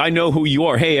saying, hey, I know who you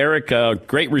are. Hey, Eric,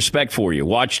 great respect for you.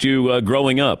 Watched you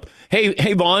growing up.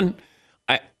 Hey, Vaughn,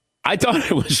 I thought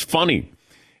it was funny,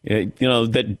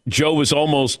 that Joe was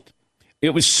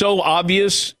it was so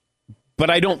obvious, but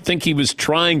I don't think he was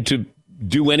trying to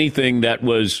do anything that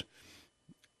was,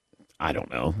 I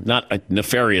don't know, not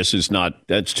nefarious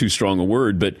that's too strong a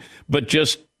word, but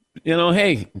just,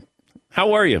 hey,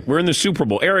 how are you? We're in the Super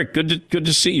Bowl. Eric, good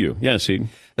to see you. Yeah, see.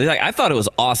 I thought it was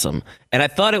awesome. And I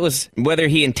thought it was, whether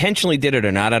he intentionally did it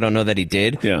or not, I don't know that he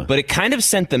did. Yeah. But it kind of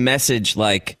sent the message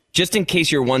like, just in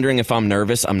case you're wondering if I'm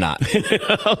nervous, I'm not.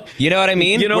 You know what I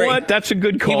mean? You know what? That's a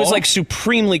good call. He was like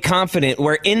supremely confident,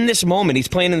 where in this moment he's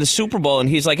playing in the Super Bowl and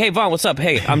he's like, hey, Vaughn, what's up?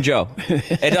 Hey, I'm Joe.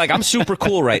 And I'm super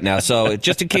cool right now. So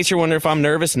just in case you're wondering if I'm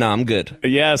nervous, no, I'm good.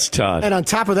 Yes, Todd. And on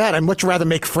top of that, I'd much rather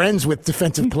make friends with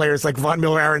defensive players like Von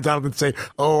Miller, Aaron Donald, and say,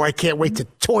 oh, I can't wait to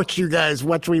torch you guys.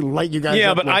 Watch me light you guys up.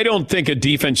 Yeah, but I don't think a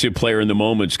defensive player in the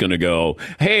moment's going to go,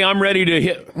 hey, I'm ready to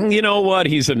hit. You know what?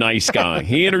 He's a nice guy.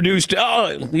 He introduced,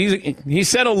 he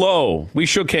said hello. We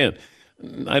shook hands.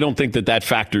 I don't think that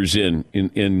factors in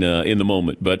the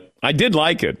moment, but I did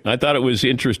like it. I thought it was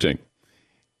interesting.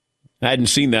 I hadn't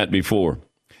seen that before.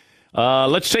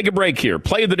 Let's take a break here.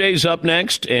 Play of the Day's up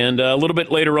next, and a little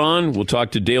bit later on, we'll talk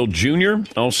to Dale Jr.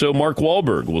 Also, Mark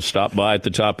Wahlberg will stop by at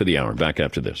the top of the hour. Back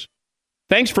after this.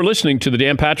 Thanks for listening to the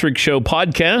Dan Patrick Show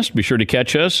podcast. Be sure to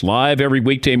catch us live every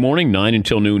weekday morning, 9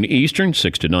 until noon Eastern,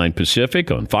 6 to 9 Pacific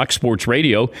on Fox Sports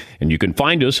Radio. And you can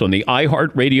find us on the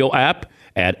iHeartRadio app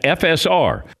at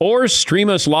FSR or stream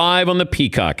us live on the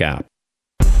Peacock app.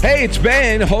 Hey, it's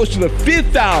Ben, host of the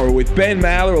Fifth Hour with Ben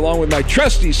Maller, along with my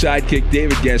trusty sidekick,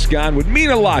 David Gascon. Would mean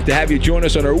a lot to have you join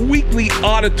us on our weekly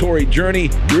auditory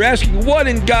journey. You're asking, what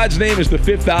in God's name is the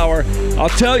Fifth Hour? I'll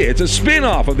tell you, it's a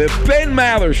spin-off of the Ben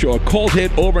Maller Show, a cult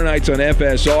hit overnights on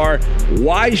FSR.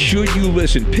 Why should you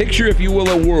listen? Picture, if you will,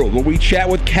 a world where we chat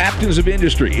with captains of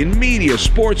industry in media,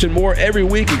 sports, and more every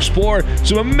week. Explore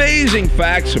some amazing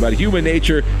facts about human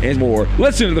nature and more.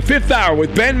 Listen to the Fifth Hour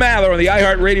with Ben Maller on the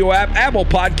iHeartRadio app, Apple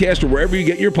Podcasts, or wherever you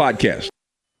get your podcast.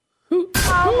 Oh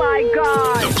my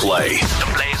God! The play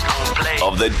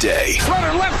of the day.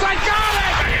 Runner left side, got it!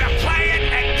 I'm gonna play it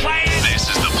and play it. This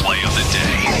is the play of the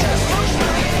day.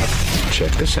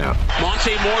 Check this out.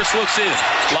 Monte Morris looks in,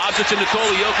 lobs it to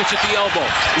Nikola Jokic at the elbow.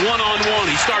 1-on-1.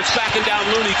 He starts backing down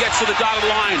Looney, gets to the dotted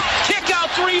line. Kick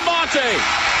out three, Monte.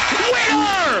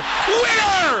 Winner!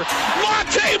 Winner!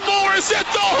 Monte Morris at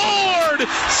the horn!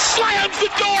 Slams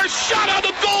the door shut on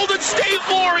the Golden State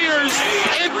Warriors!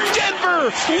 And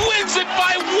Denver wins it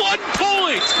by 1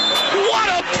 point! What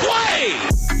a play!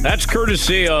 That's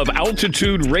courtesy of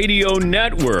Altitude Radio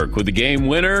Network with the game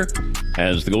winner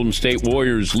as the Golden State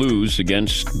Warriors lose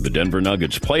against the Denver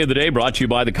Nuggets. Play of the day brought to you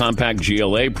by the Compact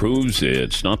GLA. Proves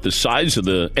it's not the size of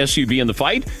the SUV in the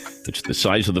fight. It's the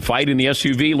size of the fight in the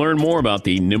SUV. Learn more about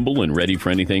the nimble and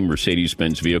ready-for-anything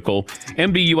Mercedes-Benz vehicle.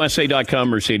 MBUSA.com,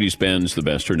 Mercedes-Benz, the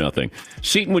best or nothing.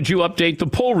 Seton, would you update the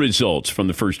poll results from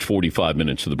the first 45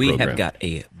 minutes of the program? We have got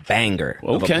a banger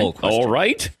of a poll question. All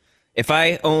right. If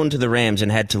I owned the Rams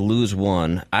and had to lose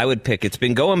one, I would pick, it's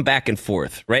been going back and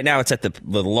forth. Right now, it's at the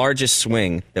largest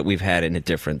swing that we've had in a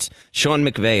difference. Sean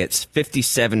McVay, it's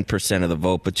 57% of the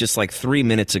vote, but just like 3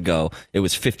 minutes ago, it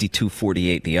was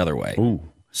 52-48 the other way. Ooh.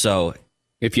 So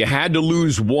if you had to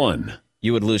lose one,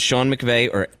 you would lose Sean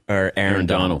McVay or Aaron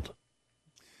Donald.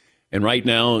 And right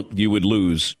now, you would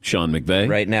lose Sean McVay.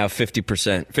 Right now,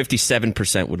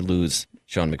 57% would lose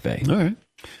Sean McVay. All right.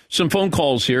 Some phone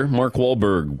calls here. Mark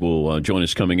Wahlberg will join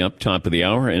us coming up, top of the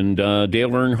hour, and Dale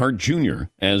Earnhardt Jr.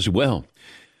 as well.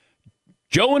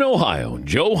 Joe in Ohio.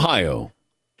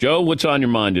 Joe, what's on your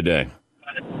mind today?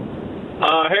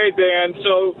 Hey, Dan.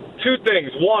 So, 2 things.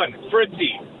 1,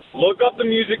 Fritzy, look up the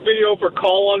music video for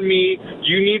Call on Me.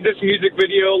 You need this music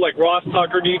video like Ross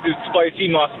Tucker needs his spicy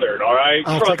mustard, all right?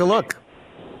 I'll take a look.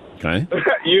 Okay.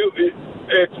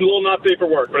 It's a little not safe for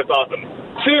work, but it's awesome.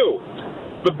 2,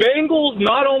 the Bengals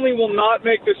not only will not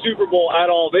make the Super Bowl at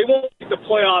all, they won't make the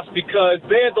playoffs because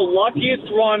they had the luckiest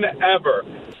run ever.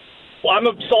 Well, I'm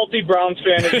a salty Browns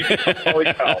fan, as you can probably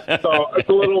tell, so it's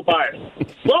a little biased.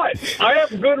 But I have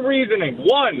good reasoning.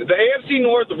 1, the AFC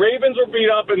North, the Ravens were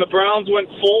beat up, and the Browns went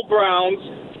full Browns.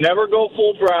 Never go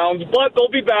full Browns, but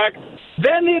they'll be back.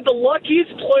 Then they had the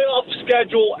luckiest playoff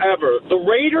schedule ever. The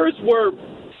Raiders were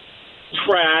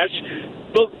trash.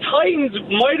 The Titans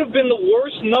might have been the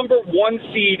worst number 1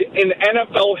 seed in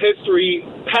NFL history,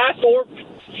 past or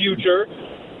future.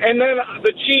 And then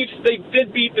the Chiefs, they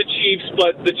did beat the Chiefs,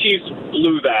 but the Chiefs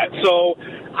blew that. So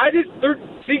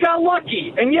they got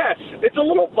lucky. And yes, it's a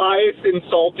little biased and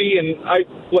salty and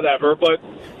whatever, but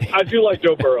I do like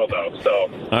Joe Burrow, though. So.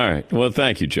 All right. Well,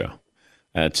 thank you, Joe.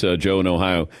 That's Joe in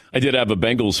Ohio. I did have a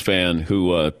Bengals fan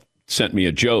who sent me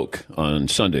a joke on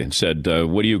Sunday and said,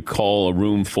 what do you call a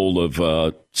room full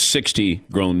of 60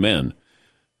 grown men?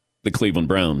 The Cleveland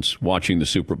Browns watching the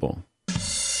Super Bowl.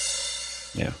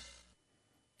 Yeah.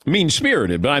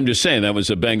 Mean-spirited, but I'm just saying that was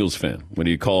a Bengals fan. What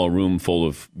do you call a room full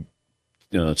of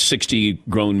 60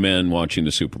 grown men watching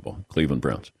the Super Bowl? Cleveland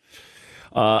Browns.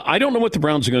 I don't know what the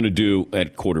Browns are going to do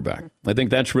at quarterback. I think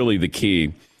that's really the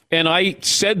key. And I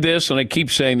said this, and I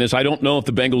keep saying this, I don't know if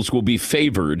the Bengals will be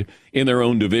favored in their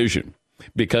own division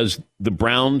because the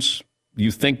Browns,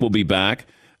 you think, will be back.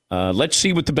 Let's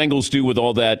see what the Bengals do with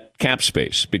all that cap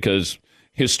space because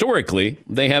historically,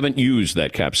 they haven't used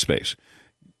that cap space.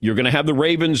 You're going to have the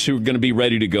Ravens who are going to be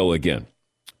ready to go again.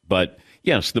 But,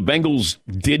 yes, the Bengals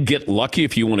did get lucky,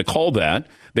 if you want to call that.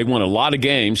 They won a lot of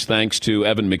games thanks to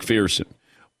Evan McPherson.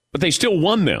 But they still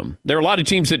won them. There are a lot of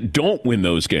teams that don't win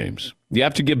those games. You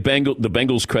have to give the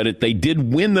Bengals credit. They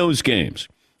did win those games.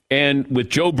 And with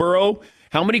Joe Burrow,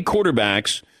 how many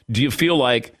quarterbacks do you feel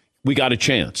like we got a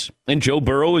chance? And Joe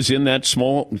Burrow is in that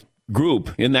small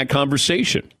group, in that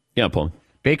conversation. Yeah, Paul.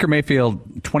 Baker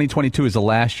Mayfield, 2022 is the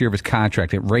last year of his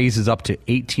contract. It raises up to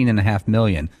 $18.5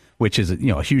 million, which is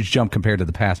a huge jump compared to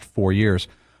the past 4 years.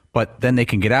 But then they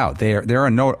can get out. They're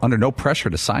under no pressure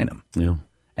to sign him. Yeah.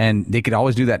 And they could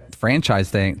always do that franchise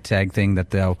tag thing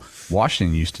that the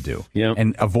Washington used to do,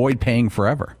 and avoid paying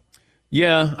forever.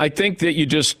 Yeah, I think that you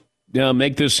just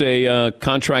make this a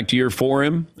contract year for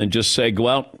him and just say, go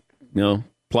out,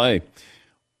 play.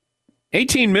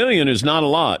 $18 million is not a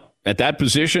lot at that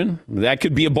position. That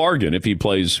could be a bargain if he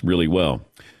plays really well.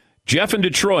 Jeff in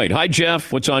Detroit. Hi,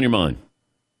 Jeff. What's on your mind?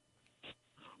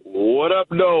 What up,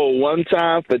 though? One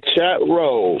time for chat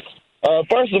roll.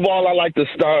 First of all, I'd like to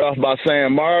start off by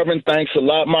saying, Marvin, thanks a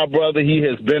lot, my brother. He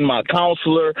has been my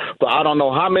counselor for I don't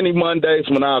know how many Mondays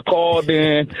when I called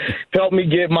in, helped me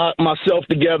get myself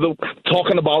together,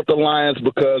 talking about the Lions,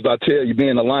 because I tell you,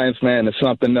 being a Lions fan is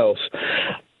something else.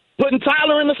 Putting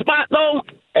Tyler in the spot, though,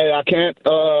 hey, I can't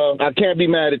be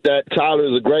mad at that. Tyler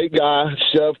is a great guy,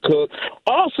 chef, cook.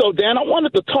 Also, Dan, I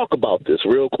wanted to talk about this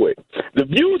real quick. The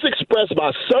views expressed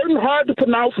by certain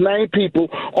hard-to-pronounce name people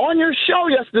on your show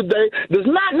yesterday does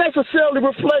not necessarily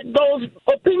reflect those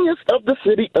opinions of the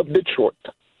city of Detroit.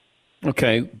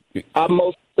 Okay.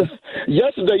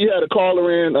 Yesterday you had a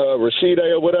caller in,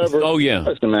 Rashida or whatever. Oh, yeah.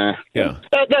 Listen, man. Yeah.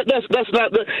 That's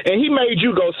not the, and he made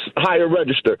you go higher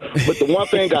register. But the one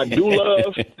thing I do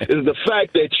love is the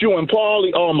fact that you and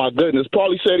Paulie, oh my goodness,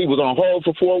 Paulie said he was on hold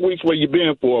for 4 weeks, where you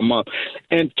been for a month.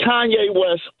 And Kanye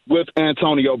West with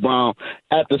Antonio Brown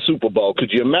at the Super Bowl.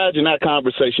 Could you imagine that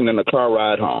conversation in the car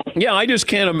ride home? Yeah, I just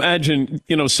can't imagine,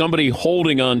 somebody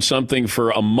holding on something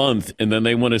for a month and then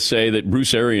they want to say that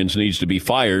Bruce Arians needs to be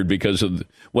fired because of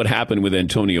what happened with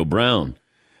Antonio Brown.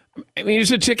 I mean,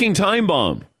 it's a ticking time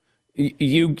bomb.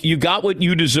 You got what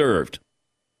you deserved.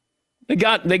 They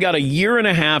got a year and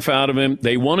a half out of him.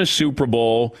 They won a Super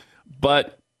Bowl.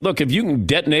 But look, if you can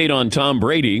detonate on Tom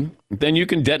Brady, then you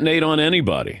can detonate on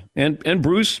anybody. And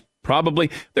Bruce, probably,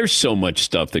 there's so much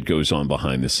stuff that goes on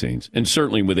behind the scenes. And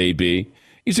certainly with AB,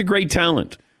 he's a great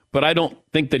talent. But I don't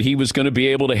think that he was going to be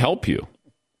able to help you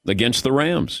against the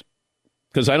Rams,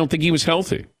 because I don't think he was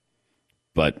healthy.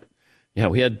 But, yeah,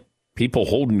 we had people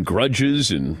holding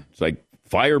grudges, and it's like,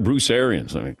 fire Bruce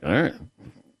Arians. I'm like, all right,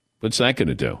 what's that going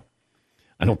to do?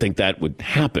 I don't think that would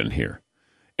happen here.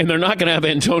 And they're not going to have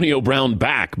Antonio Brown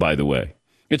back, by the way.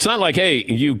 It's not like, hey,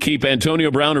 you keep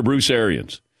Antonio Brown or Bruce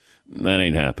Arians. That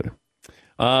ain't happening.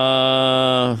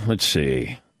 Let's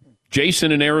see.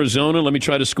 Jason in Arizona, let me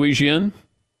try to squeeze you in.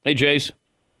 Hey, Jace.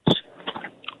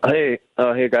 Hey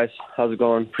guys, how's it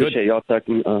going? Appreciate y'all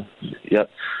talking. Yep.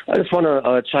 I just want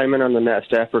to chime in on the Matt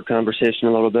Stafford conversation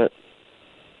a little bit.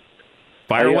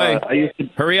 Fire away.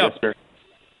 Hurry up. Yes, sir.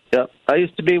 Yep. I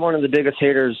used to be one of the biggest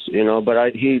haters,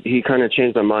 but he kind of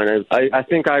changed my mind. I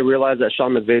think I realized that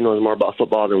Sean McVay knows more about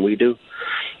football than we do.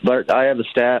 But I have a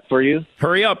stat for you.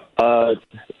 Hurry up.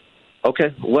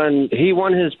 Okay. When he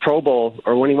won his Pro Bowl,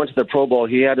 or when he went to the Pro Bowl,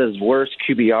 he had his worst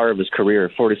QBR of his career,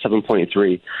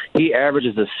 47.3. He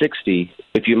averages a 60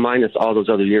 if you minus all those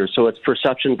other years. So it's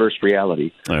perception versus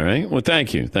reality. All right. Well,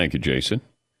 thank you. Thank you, Jason.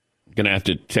 Going to have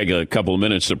to take a couple of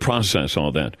minutes to process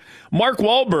all that. Mark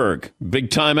Wahlberg,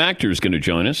 big-time actor, is going to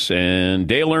join us, and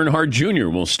Dale Earnhardt Jr.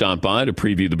 will stop by to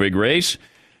preview the big race.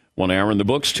 1 hour in the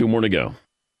books, 2 more to go.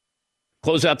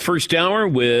 Close out the first hour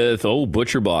with,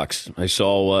 Butcher Box. I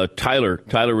saw Tyler.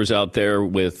 Tyler was out there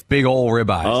with big old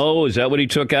ribeyes. Oh, is that what he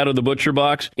took out of the Butcher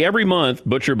Box? Every month,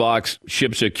 Butcher Box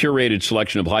ships a curated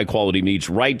selection of high-quality meats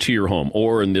right to your home,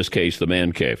 or in this case, the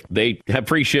man cave. They have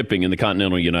free shipping in the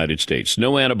continental United States.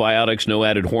 No antibiotics, no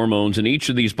added hormones, and each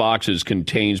of these boxes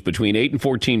contains between 8 and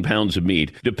 14 pounds of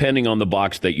meat, depending on the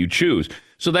box that you choose.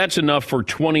 So that's enough for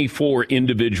 24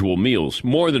 individual meals,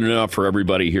 more than enough for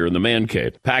everybody here in the man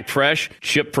cave. Packed fresh,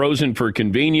 shipped frozen for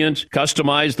convenience,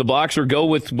 customize the box, or go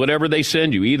with whatever they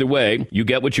send you. Either way, you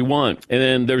get what you want. And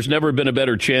then there's never been a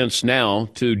better chance now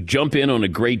to jump in on a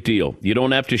great deal. You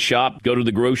don't have to shop, go to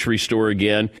the grocery store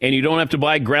again, and you don't have to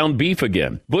buy ground beef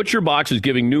again. Butcher Box is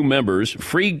giving new members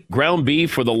free ground beef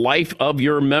for the life of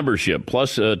your membership,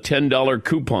 plus a $10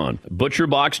 coupon.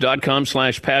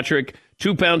 ButcherBox.com/Patrick.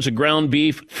 2 pounds of ground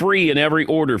beef free in every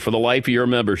order for the life of your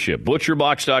membership.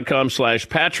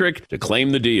 ButcherBox.com/Patrick to claim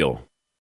the deal.